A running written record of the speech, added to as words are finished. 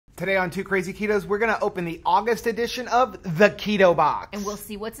Today on Two Crazy Ketos, we're going to open the August edition of the Keto Box. And we'll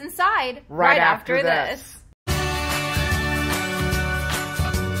see what's inside right after this.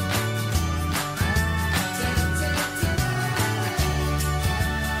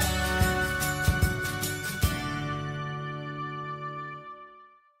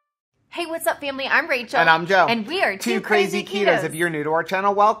 Hey, what's up, family? I'm Rachel. And I'm Joe. And we are Two Crazy Ketos. If you're new to our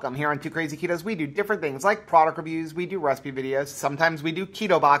channel, welcome. Here on Two Crazy Ketos, we do different things like product reviews, we do recipe videos, sometimes we do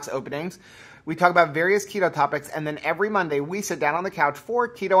Keto Box openings. We talk about various keto topics, and then every Monday we sit down on the couch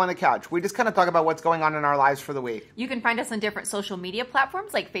for Keto on the Couch. We just kind of talk about what's going on in our lives for the week. You can find us on different social media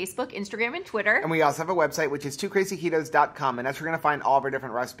platforms like Facebook, Instagram, and Twitter. And we also have a website, which is twocrazyketos.com, and that's where you're going to find all of our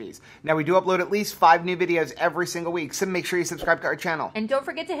different recipes. Now, we do upload at least 5 new videos every single week, so make sure you subscribe to our channel. And don't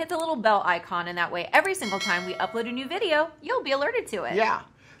forget to hit the little bell icon, and that way every single time we upload a new video, you'll be alerted to it. Yeah.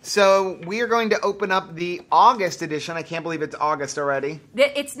 So we are going to open up the August edition. I can't believe it's August already.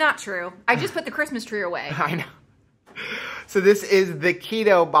 It's not true. I just put the Christmas tree away. I know. So this is the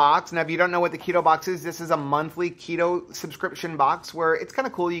Keto Box. Now, if you don't know what the Keto Box is, this is a monthly keto subscription box where it's kind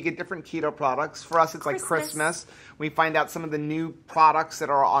of cool. You get different keto products. For us, it's like Christmas. We find out some of the new products that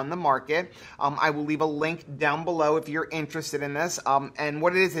are on the market. I will leave a link down below if you're interested in this. And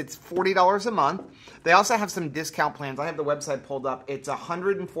what it is, it's $40 a month. They also have some discount plans. I have the website pulled up. It's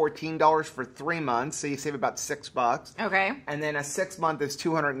 $114 for 3 months, so you save about $6. Okay. And then a 6-month is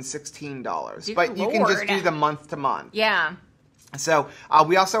 $216. Good But you can just do the month to month. Yeah. So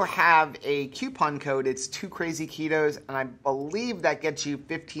we also have a coupon code. It's 2 Crazy Ketos, and I believe that gets you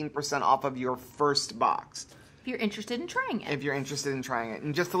 15% off of your first box. If you're interested in trying it. If you're interested in trying it.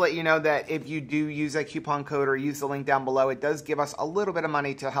 And just to let you know that if you do use that coupon code or use the link down below, it does give us a little bit of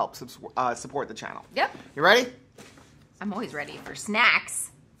money to help support the channel. Yep. You ready? I'm always ready for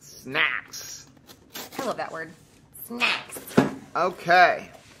snacks. Snacks. I love that word. Snacks. Okay.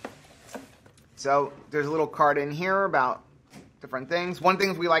 So there's a little card in here about different things. One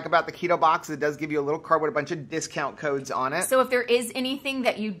thing we like about the Keto Box, it does give you a little card with a bunch of discount codes on it. So if there is anything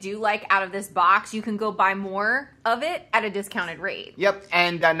that you do like out of this box, you can go buy more of it at a discounted rate. Yep,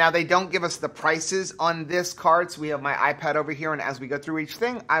 and now they don't give us the prices on this card, so we have my iPad over here, and as we go through each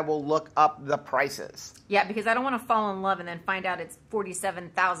thing, I will look up the prices. Yeah, because I don't want to fall in love and then find out it's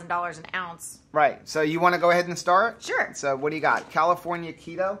 $47,000 an ounce. Right, so you want to go ahead and start? Sure. So what do you got? California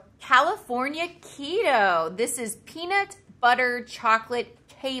Keto? California Keto. This is peanut butter chocolate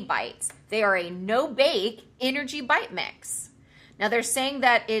K-Bites. They are a no-bake energy bite mix. Now they're saying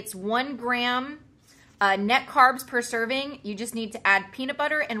that it's 1 gram net carbs per serving. You just need to add peanut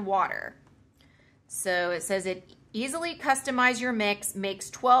butter and water. So it says it easily customize your mix,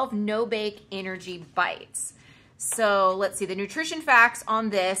 makes 12 no-bake energy bites. So let's see the nutrition facts on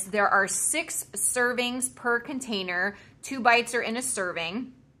this. There are 6 servings per container. 2 bites are in a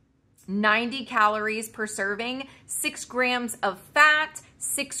serving. 90 calories per serving, 6 grams of fat,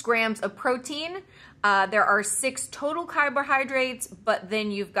 6 grams of protein. There are 6 total carbohydrates, but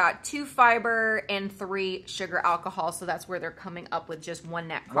then you've got 2 fiber and 3 sugar alcohol. So that's where they're coming up with just 1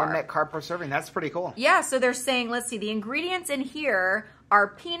 net carb. 1 net carb per serving. That's pretty cool. Yeah, so they're saying, let's see, the ingredients in here are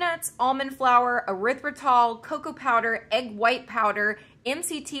peanuts, almond flour, erythritol, cocoa powder, egg white powder,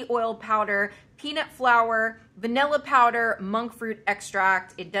 MCT oil powder, peanut flour, vanilla powder, monk fruit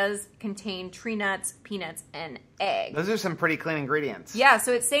extract. It does contain tree nuts, peanuts, and egg. Those are some pretty clean ingredients. Yeah,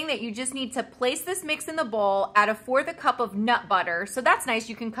 so it's saying that you just need to place this mix in the bowl, add 1/4 cup of nut butter. So that's nice.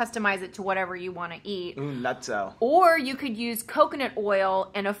 You can customize it to whatever you want to eat. Ooh, nutso. Or you could use coconut oil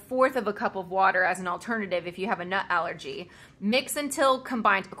and 1/4 cup of water as an alternative if you have a nut allergy. Mix until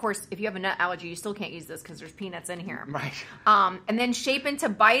combined. Of course, if you have a nut allergy, you still can't use this because there's peanuts in here. Right. And then shape into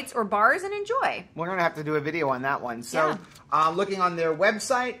bites or bars and enjoy. We're going to have to do a video on that one. So looking on their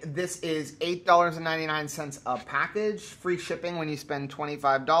website, this is $8.99 a package. Free shipping when you spend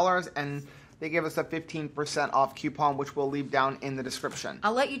 $25. And they give us a 15% off coupon, which we'll leave down in the description.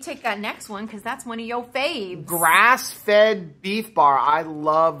 I'll let you take that next one because that's one of your faves. Grass-fed beef bar. I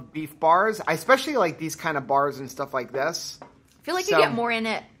love beef bars. I especially like these kind of bars and stuff like this. I feel like you get more in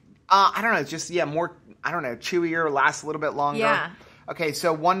it. I don't know. It's just, more, I don't know, chewier, lasts a little bit longer. Yeah. Okay,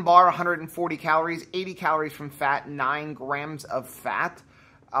 so 1 bar, 140 calories, 80 calories from fat, 9 grams of fat.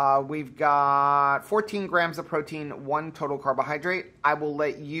 We've got 14 grams of protein, 1 total carbohydrate. I will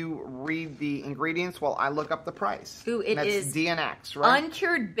let you read the ingredients while I look up the price. Ooh, it is DNX, right?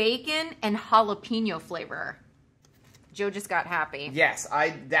 Uncured bacon and jalapeno flavor. Joe just got happy. Yes,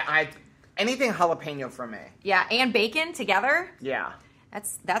 anything jalapeno for me. Yeah, and bacon together. Yeah.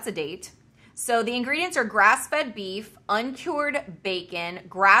 That's a date. So the ingredients are grass-fed beef, uncured bacon,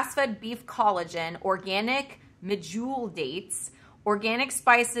 grass-fed beef collagen, organic medjool dates, organic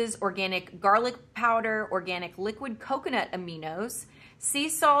spices, organic garlic powder, organic liquid coconut aminos, sea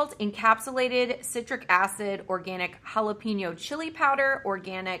salt, encapsulated citric acid, organic jalapeno chili powder,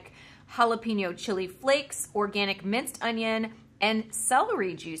 organic jalapeno chili flakes, organic minced onion, and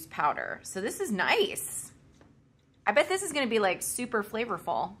celery juice powder. So this is nice. I bet this is going to be like super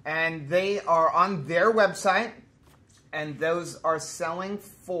flavorful. And they are on their website, and those are selling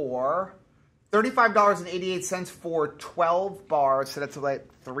for $35.88 for 12 bars. So that's like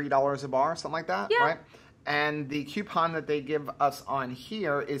 $3 a bar, something like that, yeah. Right? And the coupon that they give us on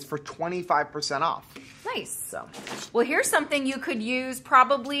here is for 25% off. Nice. So, well, here's something you could use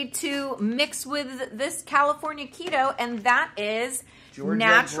probably to mix with this California keto, and that is Georgia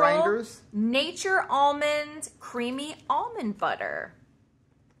natural grinders. nature almond creamy almond butter.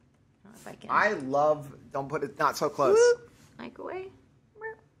 I don't know if I can. I love, don't put it, not so close. Whoop. Microwave.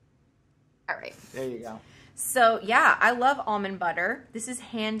 All right. There you go. So, yeah, I love almond butter. This is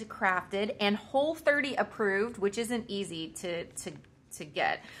handcrafted and Whole30 approved, which isn't easy to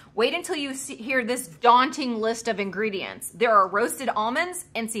get. Wait until you hear this daunting list of ingredients. There are roasted almonds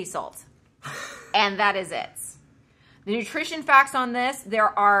and sea salt. And that is it. The nutrition facts on this,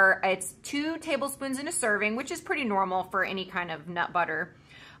 it's 2 tablespoons in a serving, which is pretty normal for any kind of nut butter.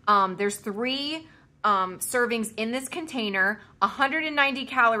 There's 3 servings in this container, 190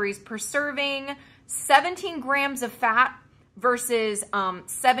 calories per serving, 17 grams of fat versus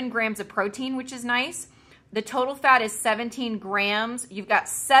 7 grams of protein, which is nice. The total fat is 17 grams. You've got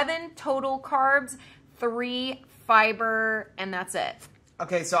 7 total carbs, 3 fiber, and that's it.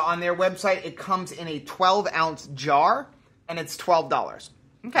 Okay, so on their website, it comes in a 12-ounce jar, and it's $12.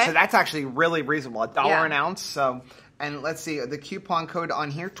 Okay. So that's actually really reasonable, $1 Yeah. an ounce. So, and let's see, the coupon code on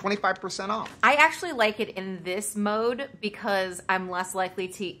here, 25% off. I actually like it in this mode because I'm less likely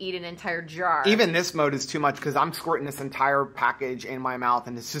to eat an entire jar. Even this mode is too much because I'm squirting this entire package in my mouth,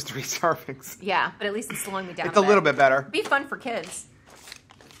 and it's just 3 servings. Yeah, but at least it's slowing me down. It's a little bit better. Be fun for kids.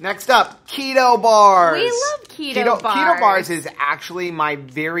 Next up, keto bars. We love keto bars. Keto bars is actually my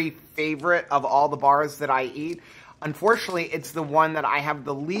very favorite of all the bars that I eat. Unfortunately, it's the one that I have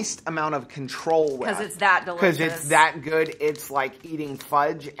the least amount of control with. Because it's that delicious. Because it's that good. It's like eating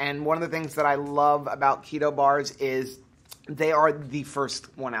fudge. And one of the things that I love about keto bars is they are the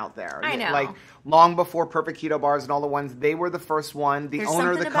first one out there. I know. Like long before Perfect Keto Bars and all the ones, they were the first one. The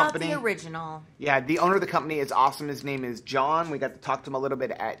owner of the company. About the original. Yeah, the owner of the company is awesome. His name is John. We got to talk to him a little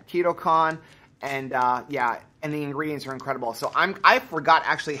bit at KetoCon. And yeah, and the ingredients are incredible. So I forgot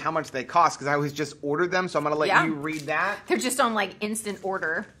actually how much they cost because I always just ordered them. So I'm going to let you read that. They're just on like instant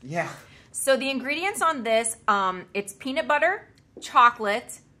order. Yeah. So the ingredients on this, it's peanut butter,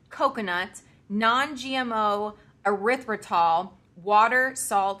 chocolate, coconut, non-GMO, erythritol, water,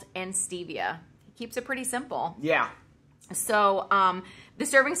 salt, and stevia. It keeps it pretty simple. Yeah. So the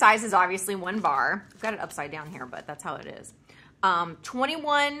serving size is obviously 1 bar. I've got it upside down here, but that's how it is.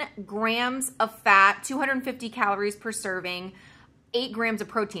 21 grams of fat, 250 calories per serving, 8 grams of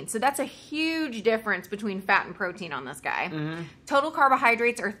protein. So that's a huge difference between fat and protein on this guy. Mm-hmm. Total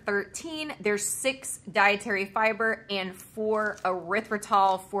carbohydrates are 13. There's 6 dietary fiber and 4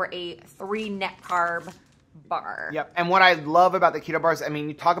 erythritol for a 3 net carb bar. Yep. And what I love about the keto bars, I mean,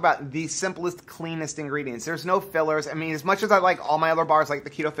 you talk about the simplest, cleanest ingredients. There's no fillers. I mean, as much as I like all my other bars, like the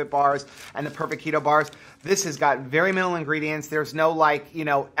Keto Fit bars and the Perfect Keto bars, this has got very minimal ingredients. There's no like, you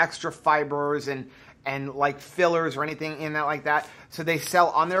know, extra fibers and like fillers or anything in that like that. So they sell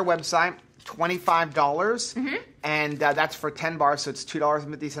on their website $25, and that's for 10 bars, so it's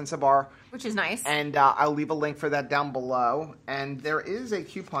 $2.50 a bar. Which is nice. And I'll leave a link for that down below. And there is a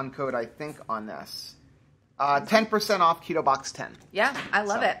coupon code, I think, on this. 10% off Keto Box 10. Yeah, I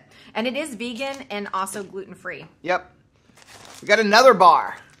love it. And it is vegan and also gluten-free. Yep. We got another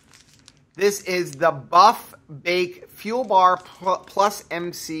bar. This is the Buff Bake Fuel Bar plus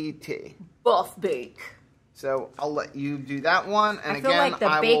MCT. Buff Bake. So I'll let you do that one. And I feel like the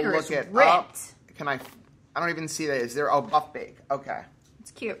I baker will is look it ripped. up. Can I don't even see that. Is there? Oh, Buff Bake. Okay. It's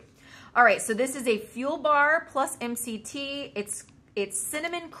cute. All right, so this is a fuel bar plus MCT. It's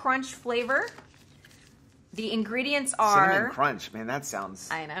cinnamon crunch flavor. The ingredients are... Cinnamon crunch. Man, that sounds...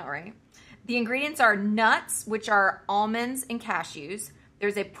 I know, right? The ingredients are nuts, which are almonds and cashews.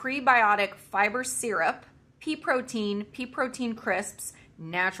 There's a prebiotic fiber syrup, pea protein crisps,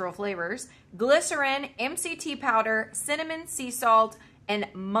 natural flavors, glycerin, MCT powder, cinnamon, sea salt, and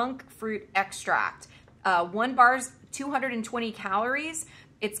monk fruit extract. 1 bar's 220 calories.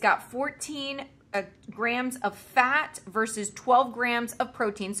 It's got 14 grams of fat versus 12 grams of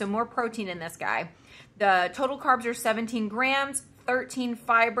protein, so more protein in this guy. The total carbs are 17 grams, 13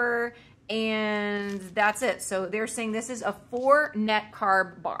 fiber, And that's it. So they're saying this is a 4 net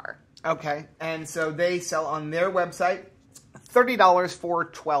carb bar. Okay, and so they sell on their website $30 for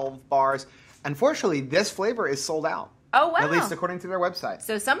 12 bars. Unfortunately, this flavor is sold out. Oh, wow. At least according to their website.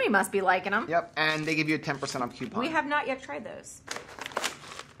 So somebody must be liking them. Yep, and they give you a 10% off coupon. We have not yet tried those.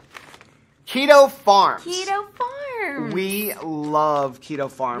 Keto Farms. Keto Farms. We love Keto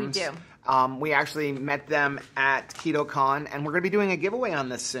Farms. We do. We actually met them at KetoCon, and we're going to be doing a giveaway on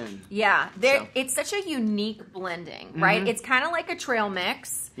this soon. Yeah, it's such a unique blending, right? It's kind of like a trail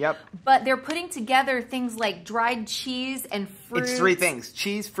mix. Yep. But they're putting together things like dried cheese and fruit. It's 3 things: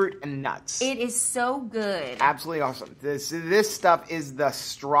 cheese, fruit, and nuts. It is so good. Absolutely awesome. This stuff is the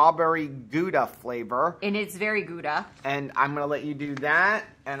strawberry Gouda flavor. And it's very Gouda. And I'm going to let you do that,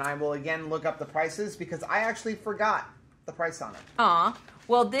 and I will again look up the prices because I actually forgot the price on it. Aw.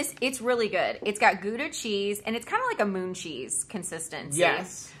 Well, it's really good. It's got Gouda cheese, and it's kind of like a moon cheese consistency.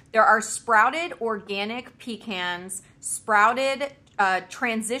 Yes. There are sprouted organic pecans, sprouted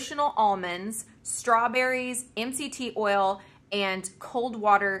transitional almonds, strawberries, MCT oil, and cold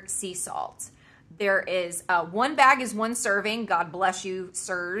water sea salt. There is 1 bag is 1 serving. God bless you,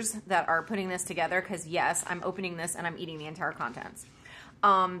 sirs, that are putting this together, because yes, I'm opening this and I'm eating the entire contents.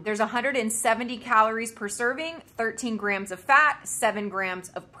 There's 170 calories per serving, 13 grams of fat, 7 grams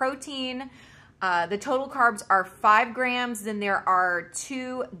of protein. The total carbs are 5 grams. Then there are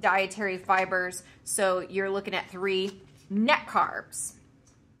 2 dietary fibers. So you're looking at 3 net carbs.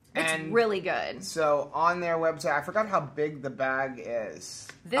 It's really good. So on their website, I forgot how big the bag is.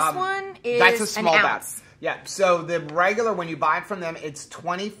 This one is that's a small an bag. ounce. Yeah, so the regular, when you buy it from them, it's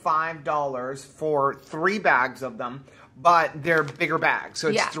 $25 for 3 bags of them. But they're bigger bags. So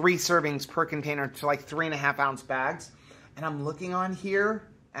it's 3 servings per container to like 3.5 ounce bags. And I'm looking on here,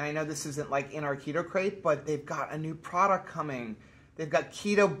 and I know this isn't like in our keto crate, but they've got a new product coming. They've got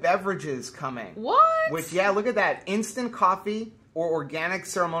keto beverages coming. What? With, yeah, look at that. Instant coffee or organic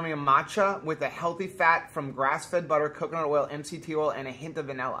ceremonial matcha with a healthy fat from grass-fed butter, coconut oil, MCT oil, and a hint of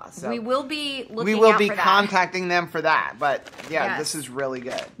vanilla. So we will be looking we will out be for that. contacting them for that. But yeah, Yes. this is really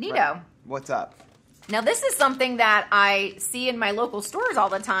good. Neato. Right. What's up? Now, this is something that I see in my local stores all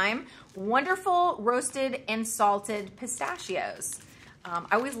the time. Wonderful roasted and salted pistachios. I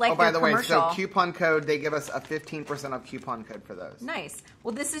always like by their the way, commercial. so coupon code, they give us a 15% off coupon code for those. Nice.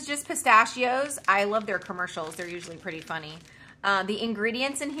 Well, this is just pistachios. I love their commercials. They're usually pretty funny. The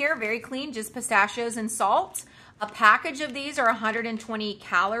ingredients in here, very clean, just pistachios and salt. A package of these are 120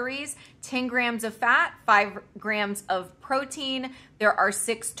 calories, 10 grams of fat, 5 grams of protein. There are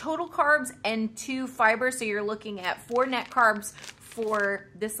 6 total carbs and 2 fibers, so you're looking at 4 net carbs for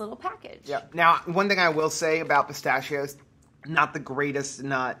this little package. Yeah. Now, one thing I will say about pistachios, not the greatest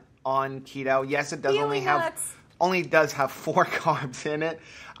nut on keto. Yes, it does only does have 4 carbs in it,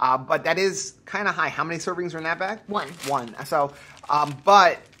 but that is kind of high. How many servings are in that bag? 1. 1. So,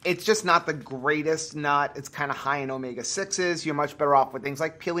 but it's just not the greatest nut. It's kind of high in omega-6s. You're much better off with things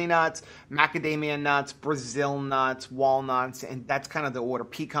like pili nuts, macadamia nuts, Brazil nuts, walnuts, and that's kind of the order.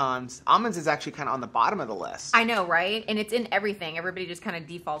 Pecans. Almonds is actually kind of on the bottom of the list. I know, right? And it's in everything. Everybody just kind of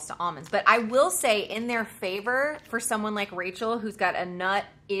defaults to almonds. But I will say in their favor for someone like Rachel who's got a nut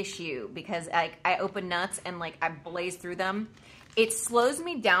issue, because I open nuts and like I blaze through them, it slows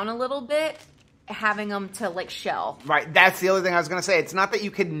me down a little bit having them to like shell. Right, that's the other thing I was going to say. It's not that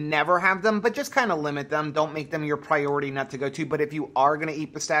you could never have them, but just kind of limit them. Don't make them your priority nut to go to. But if you are going to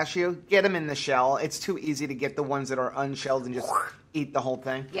eat pistachio, get them in the shell. It's too easy to get the ones that are unshelled and just eat the whole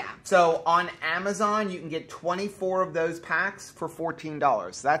thing. Yeah. So on Amazon, you can get 24 of those packs for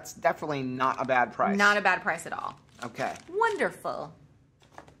 $14. That's definitely not a bad price. Not a bad price at all. Okay. Wonderful.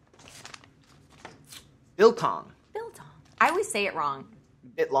 Biltong. Biltong. I always say it wrong.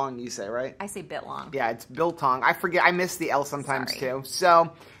 Bit long, you say, right? I say bit long. Yeah, it's biltong. I forget. I miss the L sometimes Sorry. too.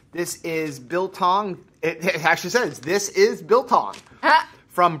 So this is biltong. It actually says this is biltong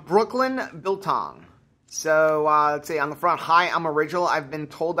from Brooklyn Biltong. So let's see on the front. Hi, I'm original. I've been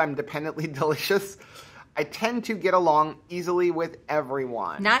told I'm dependently delicious. I tend to get along easily with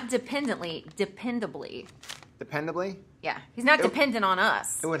everyone. Not dependently, dependably. Dependably? Yeah, he's not dependent on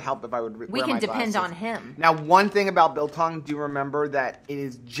us. It would help if I would We wear can my depend glasses. on him. Now, one thing about biltong, do remember that it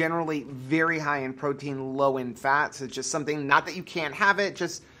is generally very high in protein, low in fats. It's just something, not that you can't have it,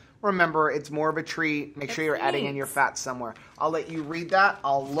 just remember it's more of a treat. Make sure you're adding in your fats somewhere. I'll let you read that.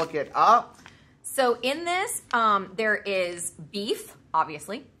 I'll look it up. So in this, there is beef,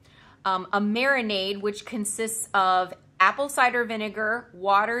 obviously, a marinade, which consists of apple cider vinegar,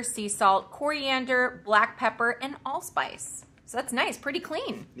 water, sea salt, coriander, black pepper, and allspice. So that's nice, pretty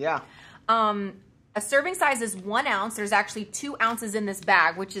clean. Yeah. A serving size is 1 ounce. There's actually 2 ounces in this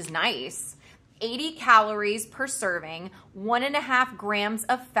bag, which is nice. 80 calories per serving, 1.5 grams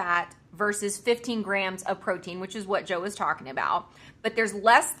of fat versus 15 grams of protein, which is what Joe was talking about. But there's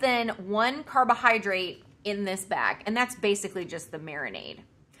less than 1 carbohydrate in this bag, and that's basically just the marinade.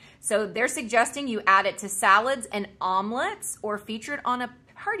 So they're suggesting you add it to salads and omelets or feature it on a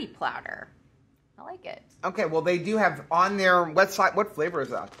party platter. I like it. Okay, well, they do have on their website, what flavor is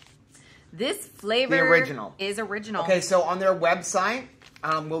that? This flavor is original. Okay, so on their website,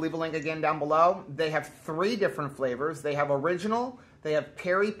 we'll leave a link again down below. They have 3 different flavors. They have original, they have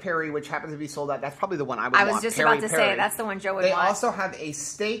peri peri, which happens to be sold out. That's probably the one I would want. I was just about to say, that's the one Joe would want. They also have a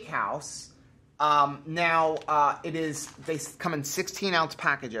steakhouse. They come in 16-ounce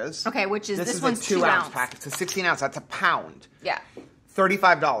packages. Okay, which is, this one's a 2-ounce package. So 16 ounce, that's a pound. Yeah.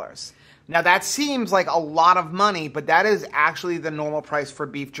 $35. Now that seems like a lot of money, but that is actually the normal price for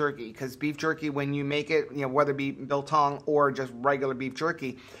beef jerky. Because beef jerky, when you make it, whether it be biltong or just regular beef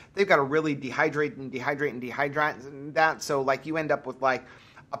jerky, they've got to really dehydrate that. So like you end up with like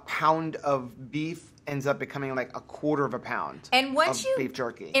a pound of beef ends up becoming like 1/4 of a pound of beef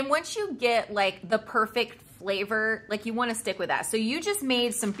jerky. And once you get like the perfect flavor, like you want to stick with that. So you just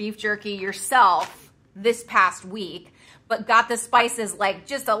made some beef jerky yourself this past week, but got the spices like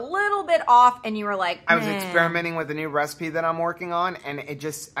just a little bit off, and you were like, I was experimenting with a new recipe that I'm working on, and it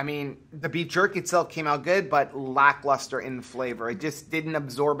just, the beef jerky itself came out good, but lackluster in flavor. It just didn't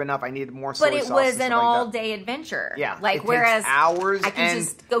absorb enough. I needed more soy sauce. But it was an all-day adventure. Yeah. Like, whereas hours, I can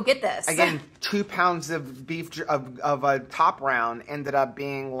just go get this. Again, 2 pounds of beef, of a top round ended up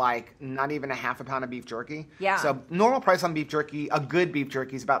being like not even a half a pound of beef jerky. Yeah. So normal price on beef jerky, a good beef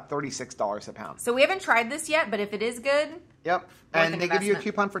jerky, is about $36 a pound. So we haven't tried this yet, but if it is good. Yep. And they give you a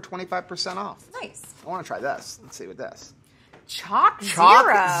coupon for 25% off. Nice. I want to try this. Let's see what this. Chalk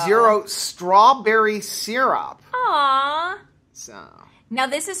Zero strawberry syrup. Aww. So. Now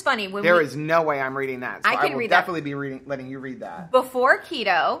this is funny. There is no way I'm reading that. So I can will definitely be letting you read that. Before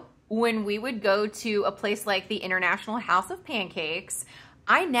keto, when we would go to a place like the International House of Pancakes,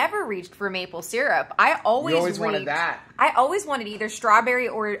 I never reached for maple syrup. I always wanted that. I always wanted either strawberry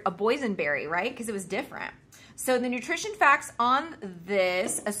or a boysenberry, right? Because it was different. So the nutrition facts on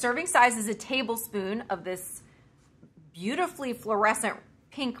this, a serving size is a tablespoon of this beautifully fluorescent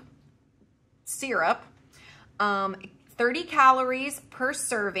pink syrup. 30 calories per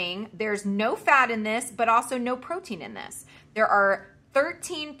serving. There's no fat in this, but also no protein in this. There are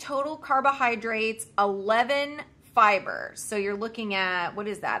 13 total carbohydrates, 11 fibers. So you're looking at, what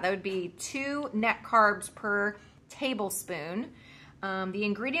is that? That would be 2 net carbs per tablespoon. The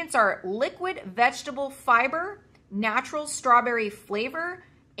ingredients are liquid vegetable fiber, natural strawberry flavor,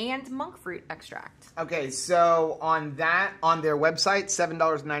 and monk fruit extract. Okay, so on their website,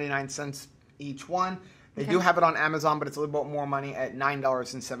 $7.99 each one. They do have it on Amazon, but it's a little bit more money at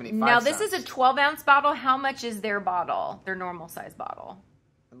 $9.75. Now, this is a 12-ounce bottle. How much is their bottle, their normal size bottle?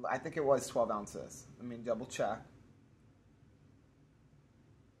 I think it was 12 ounces. Let me double check.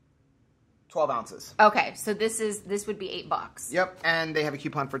 12 ounces. Okay, so this would be $8. Yep, and they have a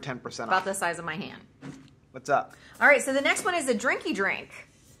coupon for 10% off. About the size of my hand. What's up? All right, so the next one is a drinky drink.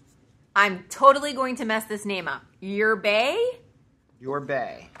 I'm totally going to mess this name up. Yerbay?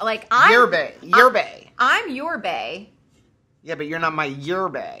 Yerbay. Like I'm Yerbay. I'm Yerbay. Yeah, but you're not my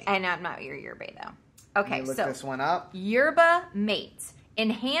Yerbay. And I'm not your Yerbay though. Okay, look this one up. Yerba Mate,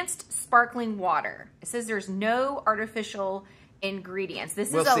 enhanced sparkling water. It says there's no artificial ingredients.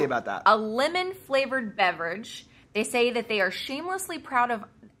 We'll see about that. A lemon flavored beverage. They say that they are shamelessly proud of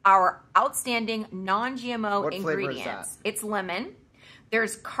our outstanding non-GMO ingredients. Flavor is that? It's lemon.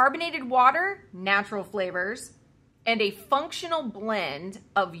 There's carbonated water, natural flavors, and a functional blend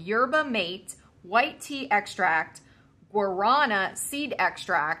of yerba mate, white tea extract, guarana seed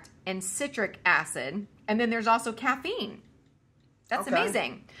extract, and citric acid. And then there's also caffeine. That's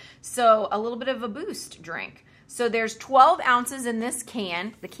amazing. So a little bit of a boost drink. So there's 12 ounces in this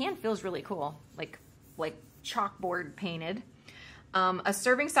can. The can feels really cool, like chalkboard painted. A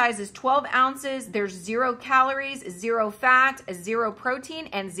serving size is 12 ounces. There's 0 calories, 0 fat, 0 protein,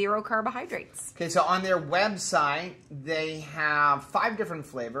 and 0 carbohydrates. Okay, so on their website, they have 5 different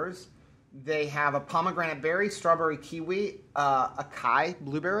flavors. They have a pomegranate berry, strawberry kiwi, acai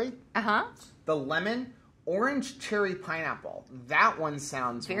blueberry, Uh-huh. the lemon, Orange cherry pineapple. That one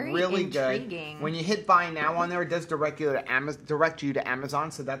sounds very really intriguing. good. When you hit buy now on there, it does direct you to Amazon,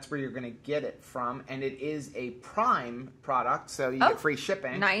 so that's where you're going to get it from. And it is a Prime product, so you get free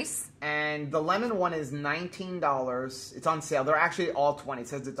shipping. Nice. And the lemon one is $19. It's on sale. They're actually all 20. It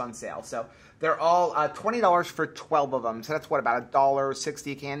says it's on sale. So they're all $20 for 12 of them. So that's what, about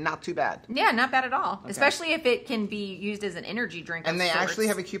 $1.60 a can? Not too bad. Yeah, not bad at all. Okay. Especially if it can be used as an energy drink. And they actually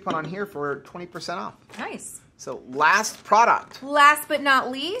have a coupon on here for 20% off. Nice. So last product. Last but not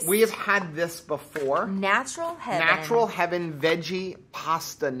least. We have had this before. Natural Heaven. Natural Heaven veggie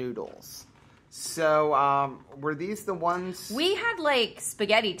pasta noodles. So were these the ones? We had like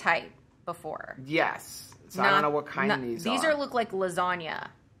spaghetti type before. Yes. So I don't know what kind these are. These look like lasagna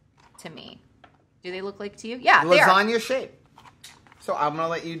to me. Do they look like to you? Yeah, they are. Lasagna shape. So I'm going to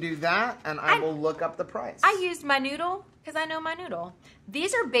let you do that, and I will look up the price. I used my noodle because I know my noodle.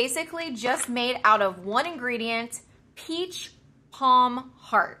 These are basically just made out of one ingredient, peach palm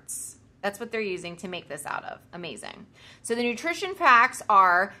hearts. That's what they're using to make this out of. Amazing. So the nutrition facts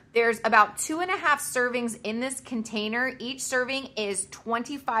are, there's about 2.5 servings in this container. Each serving is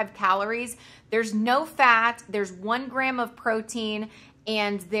 25 calories. There's no fat. There's 1 gram of protein.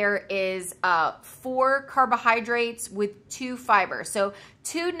 And there is 4 carbohydrates with 2 fibers. So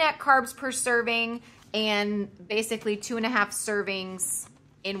 2 net carbs per serving and basically 2.5 servings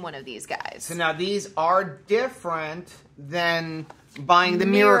in one of these guys. So now these are different than buying the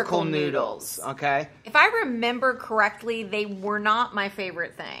Miracle Noodles, okay? If I remember correctly, they were not my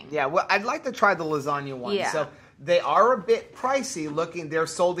favorite thing. Yeah, well, I'd like to try the lasagna one. Yeah. So they are a bit pricey. They're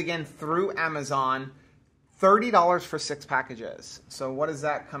sold again through Amazon. $30 for 6 packages. So what does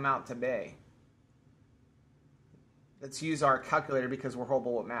that come out to be? Let's use our calculator because we're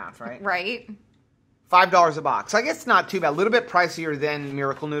horrible with math, right? Right. $5 a box. I guess it's not too bad. A little bit pricier than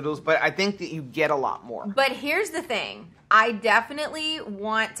Miracle Noodles, but I think that you get a lot more. But here's the thing. I definitely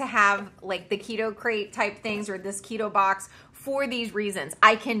want to have like the keto crate type things or this keto box for these reasons.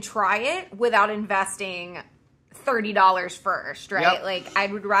 I can try it without investing $30 first, right? Yep. Like I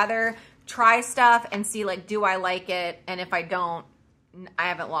would rather try stuff and see like, do I like it? And if I don't, I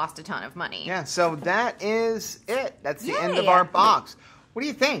haven't lost a ton of money. Yeah, so that is it. That's the end of our box. What do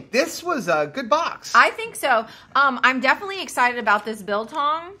you think? This was a good box. I think so. I'm definitely excited about this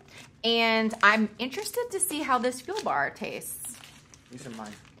biltong, and I'm interested to see how this fuel bar tastes. These are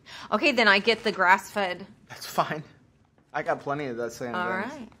mine. Okay, then I get the grass-fed. That's fine. I got plenty of that same. All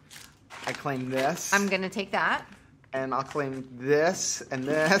right. I claim this. I'm going to take that. And I'll claim this and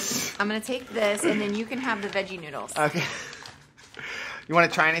this. I'm going to take this, and then you can have the veggie noodles. Okay. You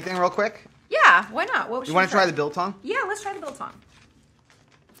want to try anything real quick? Yeah, why not? What you want to try the biltong? Yeah, let's try the biltong.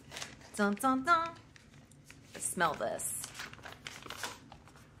 Dun, dun, dun. Smell this.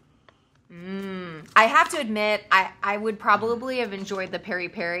 I have to admit, I would probably have enjoyed the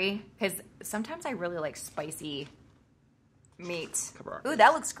peri-peri because sometimes I really like spicy meat. Ooh,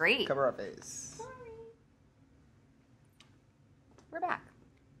 that looks great. Cover our face. Sorry. We're back.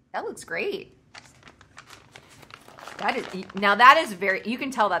 That looks great. That is very, you can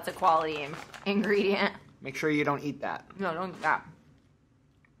tell that's a quality ingredient. Make sure you don't eat that. No, don't eat that.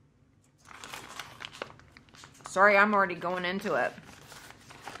 Sorry, I'm already going into it.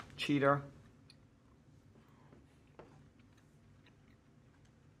 Cheater.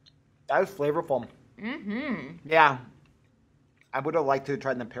 That was flavorful. Mm-hmm. Yeah. I would have liked to have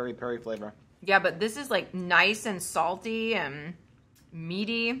tried the peri-peri flavor. Yeah, but this is like nice and salty and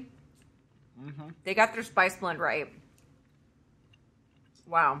meaty. Mm-hmm. They got their spice blend right.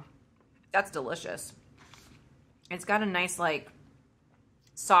 Wow. That's delicious. It's got a nice, like,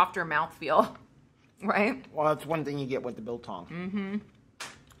 softer mouthfeel. Right? Well, that's one thing you get with the biltong. Mm-hmm.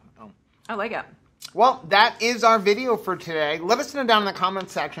 Oh. I like it. Well, that is our video for today. Let us know down in the comment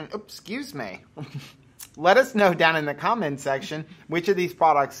section. Oops, excuse me. Let us know down in the comment section which of these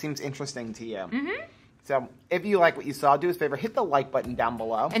products seems interesting to you. Mm-hmm. So, if you like what you saw, do us a favor, hit the like button down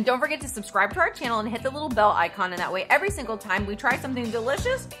below. And don't forget to subscribe to our channel and hit the little bell icon, and that way every single time we try something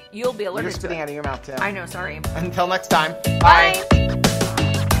delicious, you'll be alerted to it. You're spitting out of your mouth, too. I know, sorry. Until next time, bye.